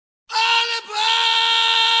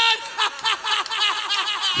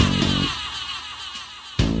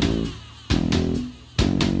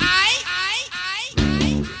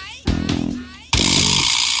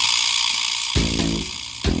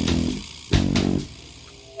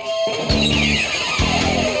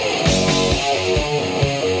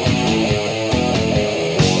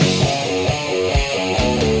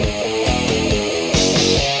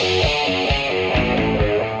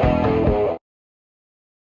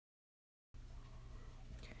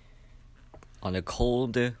On a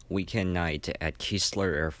cold weekend night at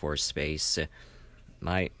Keesler Air Force Base,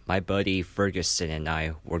 my buddy Ferguson and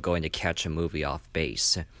I were going to catch a movie off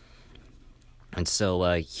base. And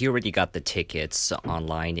so he already got the tickets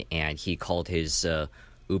online, and he called his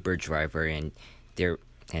Uber driver. And the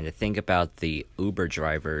thing about the Uber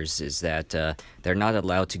drivers is that they're not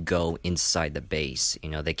allowed to go inside the base.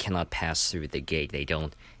 They cannot pass through the gate. They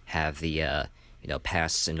don't have the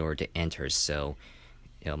pass in order to enter. So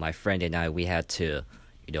my friend and I, we had to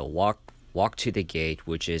walk to the gate,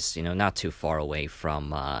 which is not too far away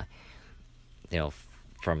from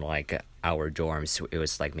from like our dorms. It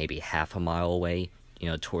was like maybe half a mile away,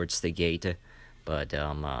 towards the gate. But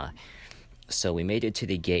so we made it to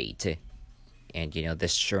the gate, and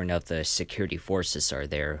this sure enough, the security forces are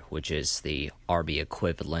there, which is the Army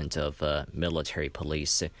equivalent of military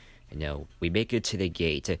police. We make it to the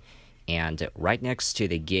gate, and right next to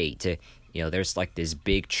the gate, there's like this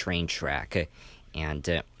big train track,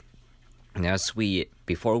 and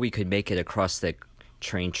before we could make it across the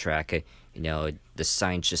train track, the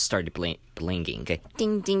sign just started blinking,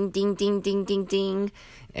 ding, ding, ding, ding, ding, ding, ding,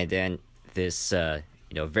 and then this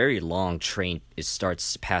very long train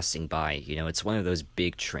starts passing by. It's one of those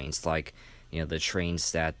big trains, like the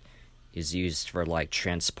trains that is used for like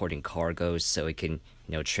transporting cargoes, so it can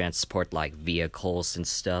transport like vehicles and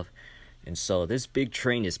stuff. And so this big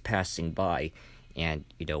train is passing by, and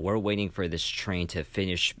we're waiting for this train to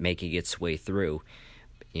finish making its way through.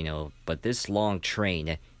 But this long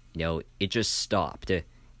train, it just stopped,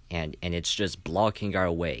 and it's just blocking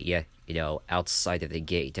our way, outside of the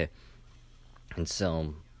gate. And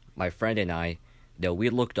so my friend and I, we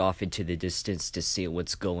looked off into the distance to see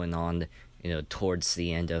what's going on, towards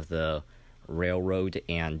the end of the railroad,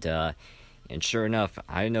 and sure enough,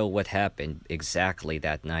 I don't know what happened exactly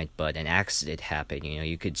that night, but an accident happened.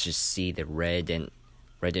 You could just see the red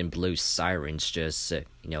and blue sirens just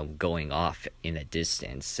going off in the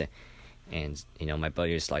distance. And my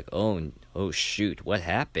buddy was like, oh shoot, what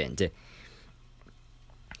happened?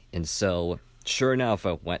 And so sure enough,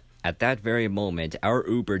 at that very moment, our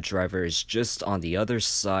Uber driver is just on the other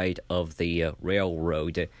side of the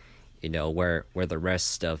railroad, where the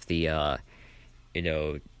rest of the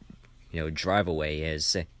driveway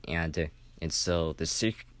is, and so the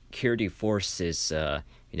security forces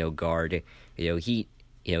guard, he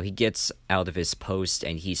gets out of his post,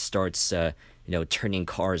 and he starts turning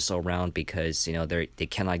cars around because they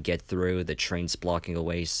cannot get through, the train's blocking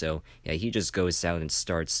away. So he just goes out and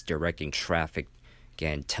starts directing traffic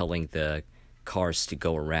and telling the cars to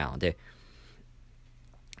go around.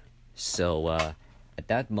 So at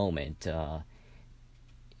that moment,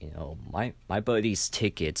 my buddy's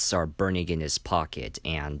tickets are burning in his pocket,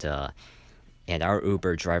 and our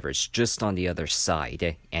Uber driver's just on the other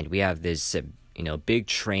side, and we have this big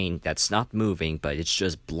train that's not moving, but it's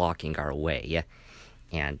just blocking our way.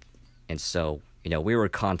 And so we were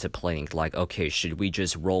contemplating, like, okay, should we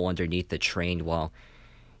just roll underneath the train while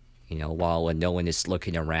no one is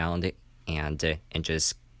looking around, and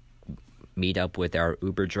just meet up with our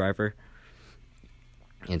Uber driver?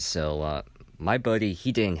 And so my buddy,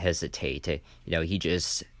 he didn't hesitate. He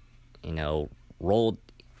just rolled.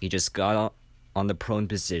 He just got on the prone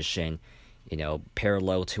position,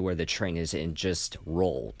 parallel to where the train is, and just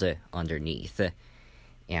rolled underneath.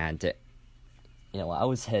 And I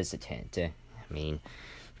was hesitant. I mean,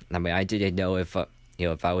 I didn't know if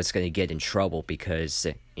if I was going to get in trouble, because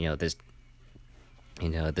this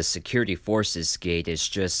the security forces gate is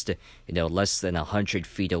just less than 100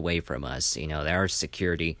 feet away from us. Our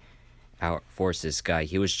security, our forces guy,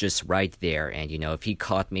 he was just right there, and if he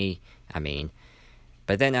caught me,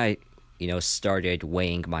 but then I started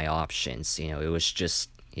weighing my options. It was just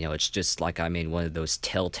it's just like I'm in one of those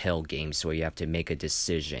telltale games where you have to make a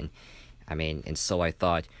decision. And so I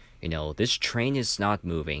thought, this train is not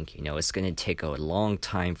moving. It's going to take a long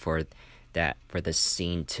time for the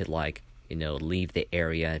scene to leave the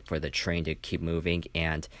area, for the train to keep moving.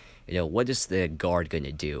 And what is the guard going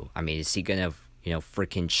to do? Is he going to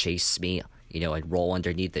freaking chase me, and roll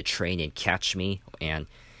underneath the train and catch me? And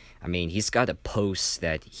he's got a post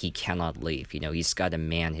that he cannot leave. He's got to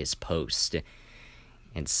man his post.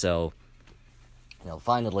 And so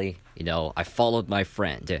finally, I followed my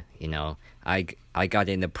friend. I got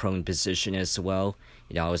in the prone position as well.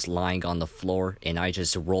 I was lying on the floor, and I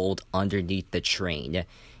just rolled underneath the train.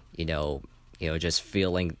 Just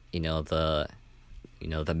feeling the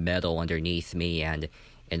the metal underneath me, and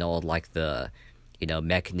all like the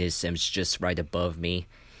mechanisms just right above me,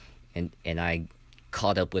 and I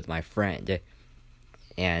caught up with my friend,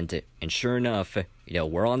 and sure enough,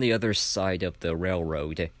 we're on the other side of the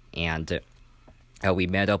railroad, and we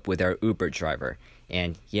met up with our Uber driver.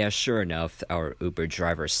 And yeah, sure enough, our Uber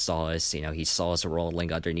driver saw us. He saw us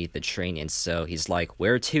rolling underneath the train, and so he's like,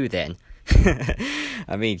 "Where to then?"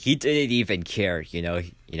 I mean, he didn't even care. He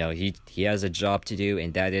has a job to do,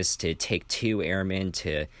 and that is to take two airmen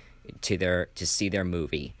to see their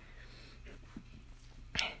movie.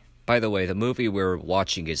 By the way, the movie we're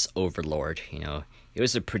watching is Overlord. It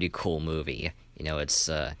was a pretty cool movie. It's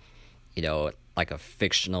like a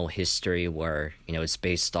fictional history where it's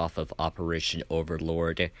based off of Operation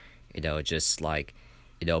Overlord. Just like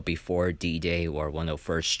before D-Day, where one of the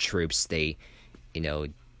first troops they you know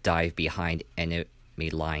dive behind enemy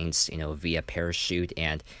lines via parachute,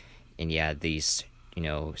 and yeah, these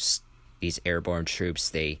airborne troops,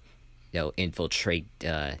 they infiltrate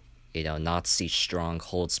Nazi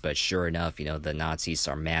strongholds. But sure enough, the Nazis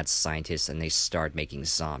are mad scientists and they start making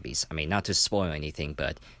zombies. I mean, not to spoil anything,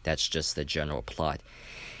 but that's just the general plot.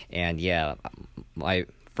 And yeah, my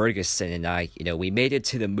Ferguson and I, we made it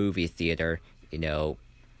to the movie theater,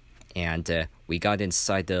 and we got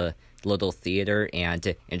inside the little theater,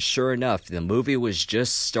 and sure enough, the movie was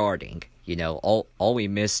just starting. All we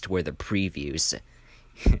missed were the previews.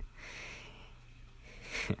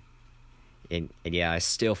 And yeah, I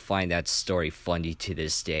still find that story funny to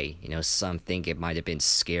this day. Some think it might have been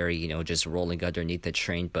scary, just rolling underneath the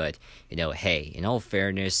train. But, hey, in all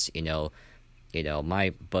fairness, my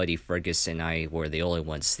buddy Ferguson and I were the only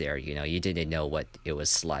ones there. You didn't know what it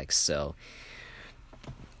was like. So,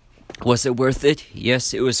 was it worth it?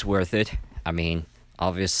 Yes, it was worth it. I mean,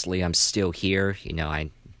 obviously, I'm still here. I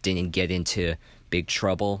didn't get into big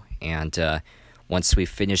trouble. And once we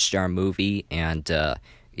finished our movie and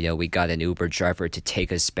we got an Uber driver to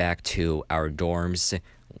take us back to our dorms.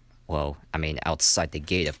 Well, I mean, outside the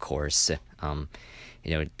gate, of course.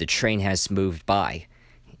 The train has moved by.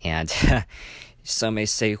 And some may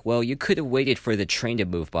say, well, you could have waited for the train to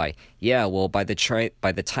move by. Yeah, well, by the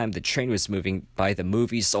time the train was moving by, the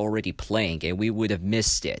movie's already playing, and we would have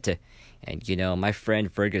missed it. And, my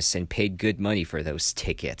friend Ferguson paid good money for those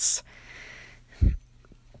tickets.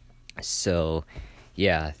 So,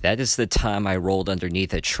 yeah, that is the time I rolled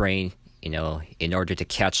underneath a train, in order to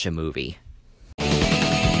catch a movie.